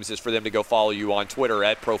games is for them to go follow you on Twitter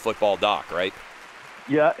at ProFootballDoc, right?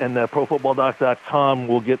 Yeah, and ProFootballDoc.com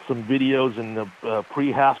will get some videos and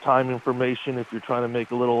pre-halftime information if you're trying to make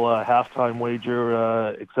a little halftime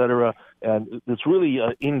wager, et cetera. And it's really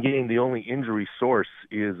in-game. The only injury source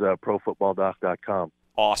is ProFootballDoc.com.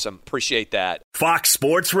 Awesome. Appreciate that. Fox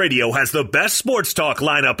Sports Radio has the best sports talk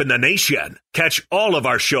lineup in the nation. Catch all of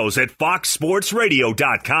our shows at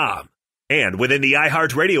foxsportsradio.com. And within the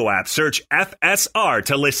iHeartRadio app, search FSR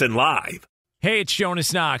to listen live. Hey, it's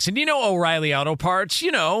Jonas Knox, and O'Reilly Auto Parts,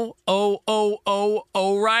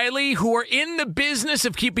 O'Reilly, who are in the business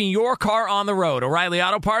of keeping your car on the road. O'Reilly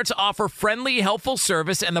Auto Parts offer friendly, helpful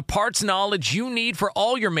service and the parts knowledge you need for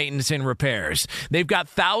all your maintenance and repairs. They've got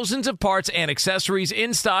thousands of parts and accessories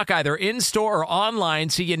in stock, either in-store or online,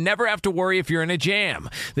 so you never have to worry if you're in a jam.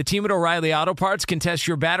 The team at O'Reilly Auto Parts can test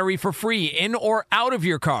your battery for free in or out of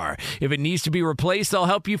your car. If it needs to be replaced, they'll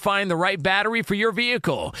help you find the right battery for your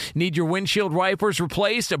vehicle. Need your windshield windshield wipers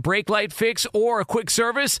replaced, a brake light fix, or a quick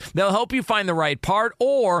service, they'll help you find the right part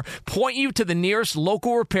or point you to the nearest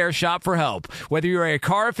local repair shop for help. Whether you're a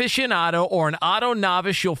car aficionado or an auto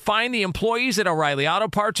novice, you'll find the employees at O'Reilly Auto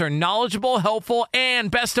Parts are knowledgeable, helpful,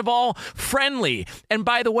 and best of all, friendly. And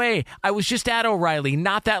by the way, I was just at O'Reilly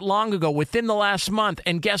not that long ago, within the last month,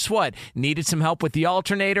 and guess what? Needed some help with the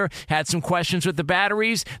alternator, had some questions with the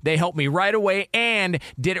batteries. They helped me right away and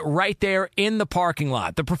did it right there in the parking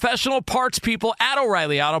lot. The professional parts people at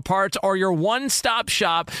O'Reilly Auto Parts are your one-stop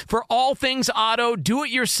shop for all things auto,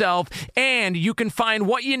 do-it-yourself, and you can find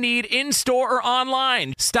what you need in-store or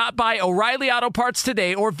online. Stop by O'Reilly Auto Parts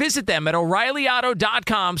today or visit them at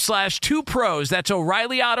O'ReillyAuto.com/2pros. That's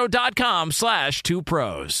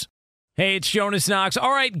O'ReillyAuto.com/2pros. Hey, it's Jonas Knox.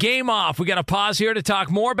 All right, game off. We got to pause here to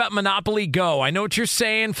talk more about Monopoly Go. I know what you're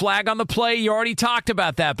saying, flag on the play. You already talked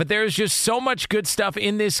about that, but there's just so much good stuff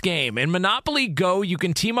in this game. In Monopoly Go, you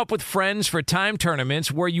can team up with friends for time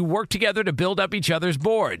tournaments where you work together to build up each other's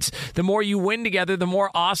boards. The more you win together, the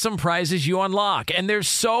more awesome prizes you unlock. And there's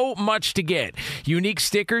so much to get. Unique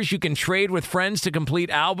stickers you can trade with friends to complete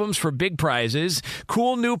albums for big prizes.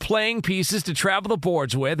 Cool new playing pieces to travel the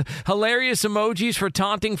boards with. Hilarious emojis for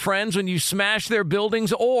taunting friends when you smash their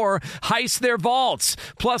buildings or heist their vaults.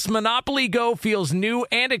 Plus, Monopoly Go feels new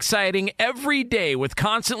and exciting every day with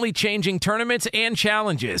constantly changing tournaments and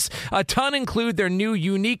challenges. A ton include their new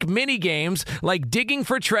unique mini games like digging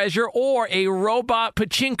for treasure or a robot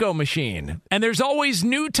pachinko machine. And there's always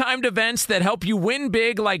new timed events that help you win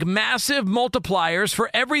big, like massive multipliers for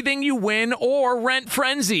everything you win or rent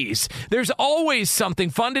frenzies. There's always something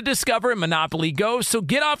fun to discover in Monopoly Go, so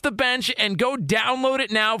get off the bench and go download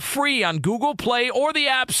it now free on Google Play or the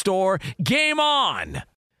App Store. Game on!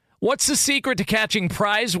 What's the secret to catching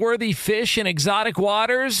prize-worthy fish in exotic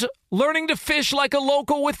waters? Learning to fish like a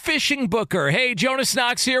local with Fishing Booker. Hey, Jonas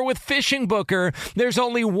Knox here with Fishing Booker. There's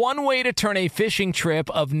only one way to turn a fishing trip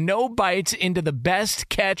of no bites into the best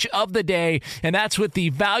catch of the day, and that's with the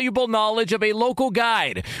valuable knowledge of a local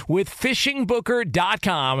guide. With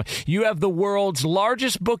FishingBooker.com, you have the world's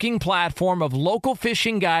largest booking platform of local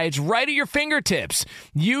fishing guides right at your fingertips.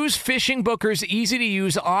 Use Fishing Booker's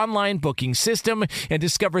easy-to-use online booking system and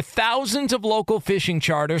discover thousands of local fishing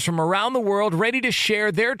charters from around the world ready to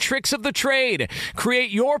share their tricks of the trade.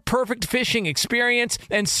 Create your perfect fishing experience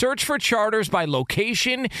and search for charters by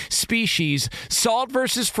location, species, salt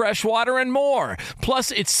versus freshwater, and more.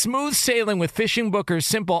 Plus, it's smooth sailing with Fishing Booker's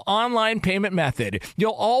simple online payment method.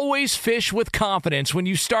 You'll always fish with confidence when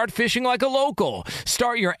you start fishing like a local.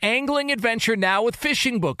 Start your angling adventure now with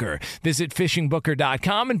Fishing Booker. Visit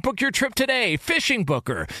FishingBooker.com and book your trip today. Fishing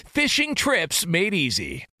Booker. Fishing trips made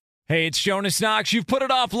easy. Hey, it's Jonas Knox. You've put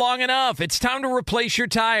it off long enough. It's time to replace your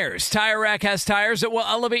tires. Tire Rack has tires that will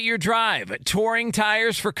elevate your drive. Touring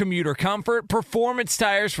tires for commuter comfort, performance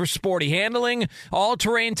tires for sporty handling,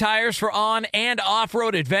 all-terrain tires for on- and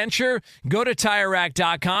off-road adventure. Go to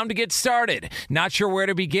TireRack.com to get started. Not sure where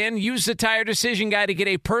to begin? Use the Tire Decision Guide to get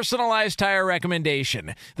a personalized tire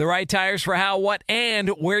recommendation. The right tires for how, what, and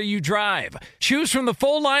where you drive. Choose from the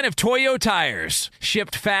full line of Toyo tires.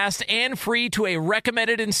 Shipped fast and free to a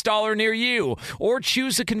recommended installer near you, or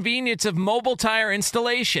choose the convenience of mobile tire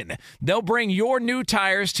installation. They'll bring your new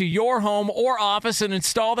tires to your home or office and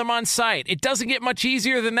install them on site. It doesn't get much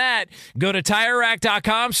easier than that. Go to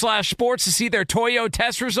TireRack.com/sports to see their Toyo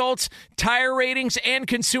test results, tire ratings, and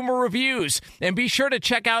consumer reviews. And be sure to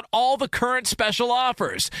check out all the current special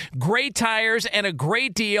offers. Great tires and a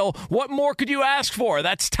great deal. What more could you ask for?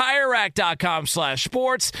 That's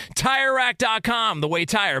TireRack.com/sports. TireRack.com, the way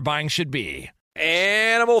tire buying should be.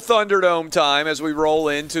 Animal Thunderdome time as we roll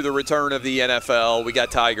into the return of the NFL. We got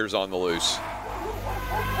Tigers on the loose.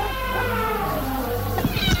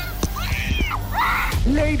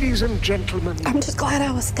 Ladies and gentlemen. I'm just glad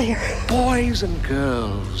I was there. Boys and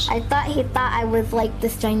girls. I thought he thought I was like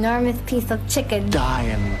this ginormous piece of chicken.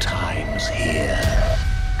 Dying times here.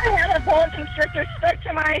 I had a boa constrictor stuck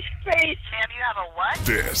to my face. Sam, you have a what?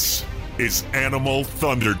 This is Animal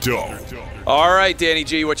Thunderdome. All right, Danny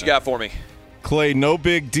G, what you got for me? Clay, no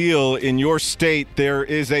big deal. In your state, there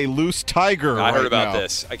is a loose tiger I heard right about now.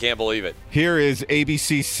 this. I can't believe it. Here is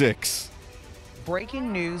ABC 6.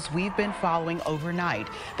 Breaking news we've been following overnight.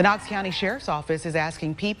 The Knox County Sheriff's Office is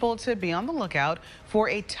asking people to be on the lookout for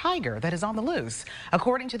a tiger that is on the loose.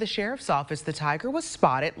 According to the Sheriff's Office, the tiger was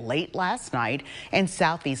spotted late last night in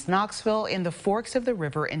southeast Knoxville in the Forks of the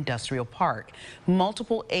River Industrial Park.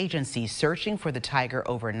 Multiple agencies searching for the tiger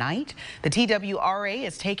overnight. The TWRA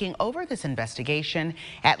is taking over this investigation.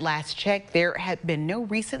 At last check, there had been no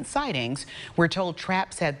recent sightings. We're told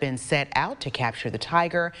traps have been set out to capture the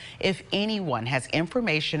tiger. If anyone has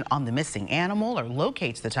information on the missing animal or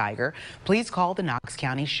locates the tiger, please call the Knox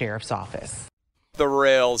County Sheriff's Office. The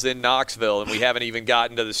rails in Knoxville, and we haven't even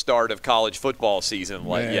gotten to the start of college football season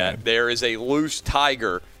yet. There is a loose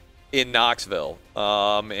tiger in Knoxville,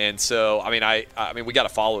 and so I mean, we got to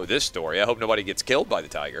follow this story. I hope nobody gets killed by the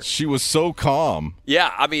tiger. She was so calm.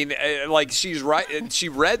 Yeah, I mean, like she's right. And she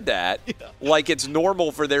read that like it's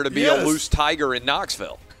normal for there to be a loose tiger in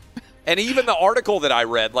Knoxville. And even the article that I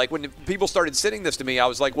read, like when people started sending this to me, I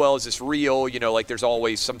was like, well, is this real? You know, like there's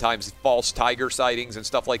always sometimes false tiger sightings and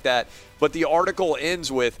stuff like that. But the article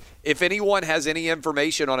ends with, if anyone has any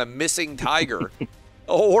information on a missing tiger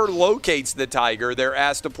or locates the tiger, they're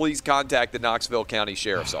asked to please contact the Knoxville County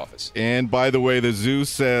Sheriff's Office. And by the way, the zoo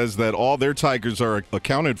says that all their tigers are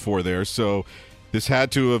accounted for there, so this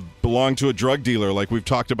had to have belonged to a drug dealer, like we've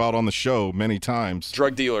talked about on the show many times.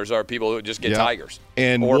 Drug dealers are people who just get tigers.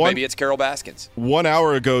 Or maybe it's Carol Baskins. 1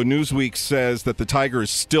 hour ago, Newsweek says that the tiger is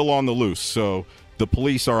still on the loose, so the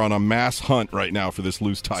police are on a mass hunt right now for this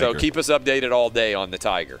loose tiger. So keep us updated all day on the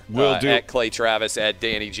tiger. Will do. At Clay Travis, at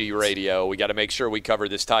Danny G Radio. We got to make sure we cover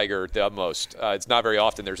this tiger the utmost. It's not very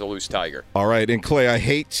often there's a loose tiger. All right, and Clay, I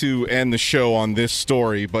hate to end the show on this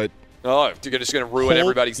story, but... Oh, you're just going to ruin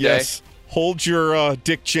everybody's day? Yes. Hold your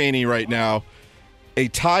Dick Cheney right now. A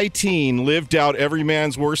Thai teen lived out every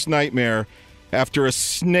man's worst nightmare after a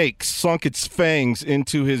snake sunk its fangs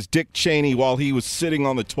into his Dick Cheney while he was sitting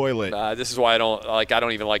on the toilet. This is why I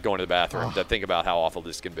don't even like going to the bathroom to think about how awful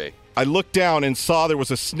this can be. I looked down and saw there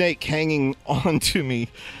was a snake hanging onto me.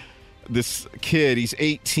 This kid, he's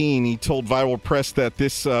 18. He told Viral Press that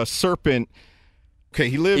this serpent... Okay,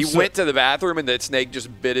 he went to the bathroom and the snake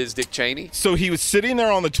just bit his Dick Cheney? So he was sitting there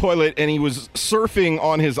on the toilet and he was surfing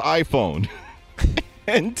on his iPhone.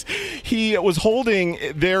 And he was holding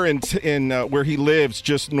there in where he lives,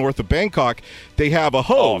 just north of Bangkok. They have a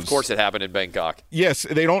hose. Oh, of course it happened in Bangkok. Yes,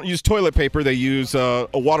 they don't use toilet paper. They use a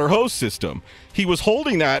water hose system. He was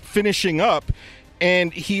holding that, finishing up,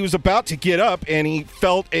 and he was about to get up, and he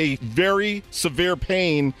felt a very severe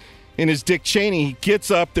pain in his Dick Cheney. He gets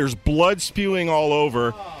up. There's blood spewing all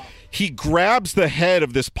over. He grabs the head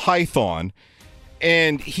of this python,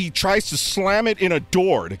 and he tries to slam it in a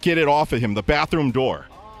door to get it off of him, the bathroom door.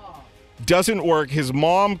 Doesn't work. His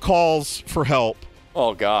mom calls for help.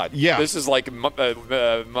 Oh, God. Yeah. This is like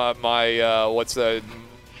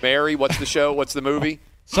Mary, what's the show? What's the movie?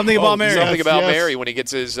 Something About Mary. Something About Mary when he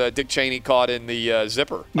gets his Dick Cheney caught in the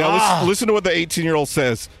zipper. Now, listen to what the 18-year-old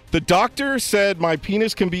says. The doctor said my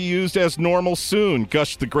penis can be used as normal soon,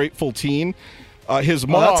 gushed the grateful teen. His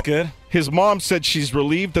mom, that's good. His mom said she's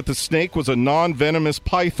relieved that the snake was a non-venomous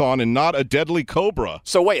python and not a deadly cobra.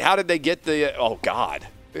 So wait, how did they get the? Oh God!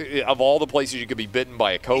 Of all the places you could be bitten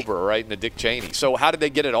by a cobra, right in the Dick Cheney. So how did they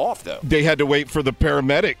get it off though? They had to wait for the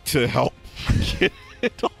paramedic to help get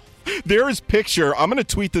it off. There is picture. I'm going to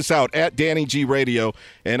tweet this out at Danny G Radio,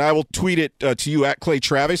 and I will tweet it to you at Clay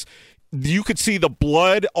Travis. You could see the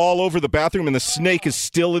blood all over the bathroom, and the snake is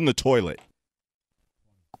still in the toilet.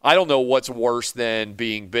 I don't know what's worse than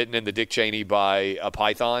being bitten in the Dick Cheney by a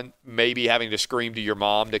python, maybe having to scream to your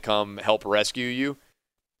mom to come help rescue you.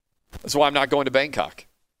 That's why I'm not going to Bangkok.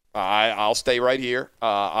 I'll stay right here.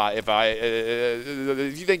 If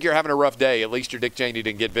you think you're having a rough day, at least your Dick Cheney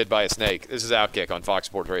didn't get bit by a snake. This is Outkick on Fox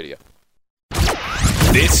Sports Radio.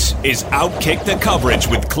 This is Outkick the Coverage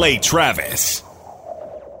with Clay Travis.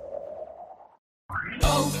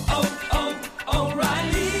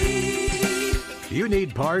 You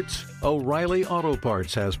need parts? O'Reilly Auto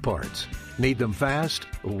Parts has parts. Need them fast?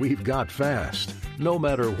 We've got fast. No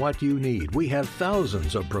matter what you need, we have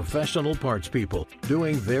thousands of professional parts people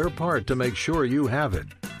doing their part to make sure you have it.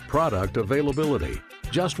 Product availability.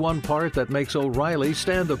 Just one part that makes O'Reilly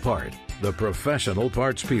stand apart. The professional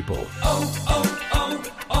parts people.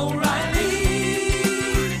 O'Reilly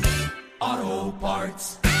Auto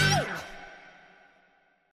Parts.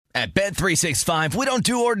 At Bet365, we don't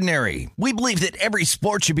do ordinary. We believe that every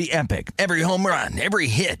sport should be epic. Every home run, every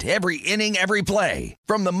hit, every inning, every play.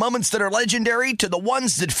 From the moments that are legendary to the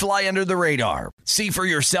ones that fly under the radar. See for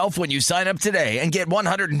yourself when you sign up today and get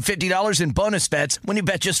 $150 in bonus bets when you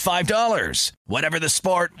bet just $5. Whatever the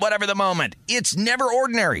sport, whatever the moment, it's never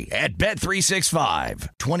ordinary at Bet365.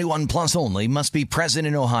 21 plus only. Must be present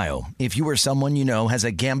in Ohio. If you or someone you know has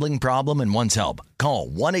a gambling problem and wants help, call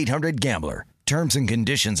 1-800-GAMBLER. Terms and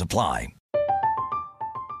conditions apply.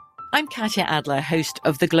 I'm Katya Adler, host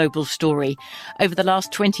of The Global Story. Over the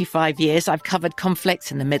last 25 years, I've covered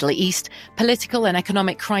conflicts in the Middle East, political and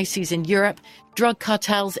economic crises in Europe, drug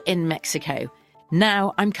cartels in Mexico.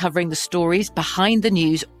 Now I'm covering the stories behind the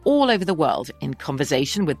news all over the world in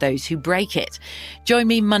conversation with those who break it. Join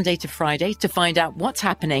me Monday to Friday to find out what's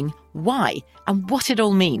happening, why, and what it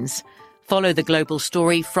all means. Follow The Global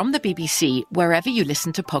Story from the BBC wherever you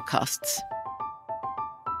listen to podcasts.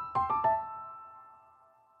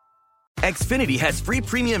 Xfinity has free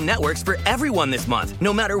premium networks for everyone this month,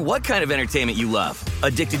 no matter what kind of entertainment you love.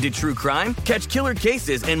 Addicted to true crime? Catch killer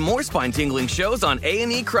cases and more spine-tingling shows on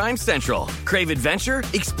A&E Crime Central. Crave adventure?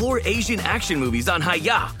 Explore Asian action movies on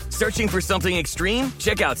Hi-Ya. Searching for something extreme?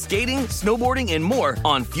 Check out skating, snowboarding, and more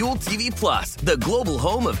on Fuel TV Plus, the global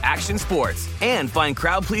home of action sports. And find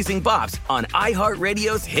crowd-pleasing bops on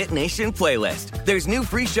iHeartRadio's Hit Nation playlist. There's new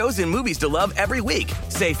free shows and movies to love every week.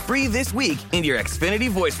 Say free this week in your Xfinity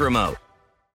voice remote.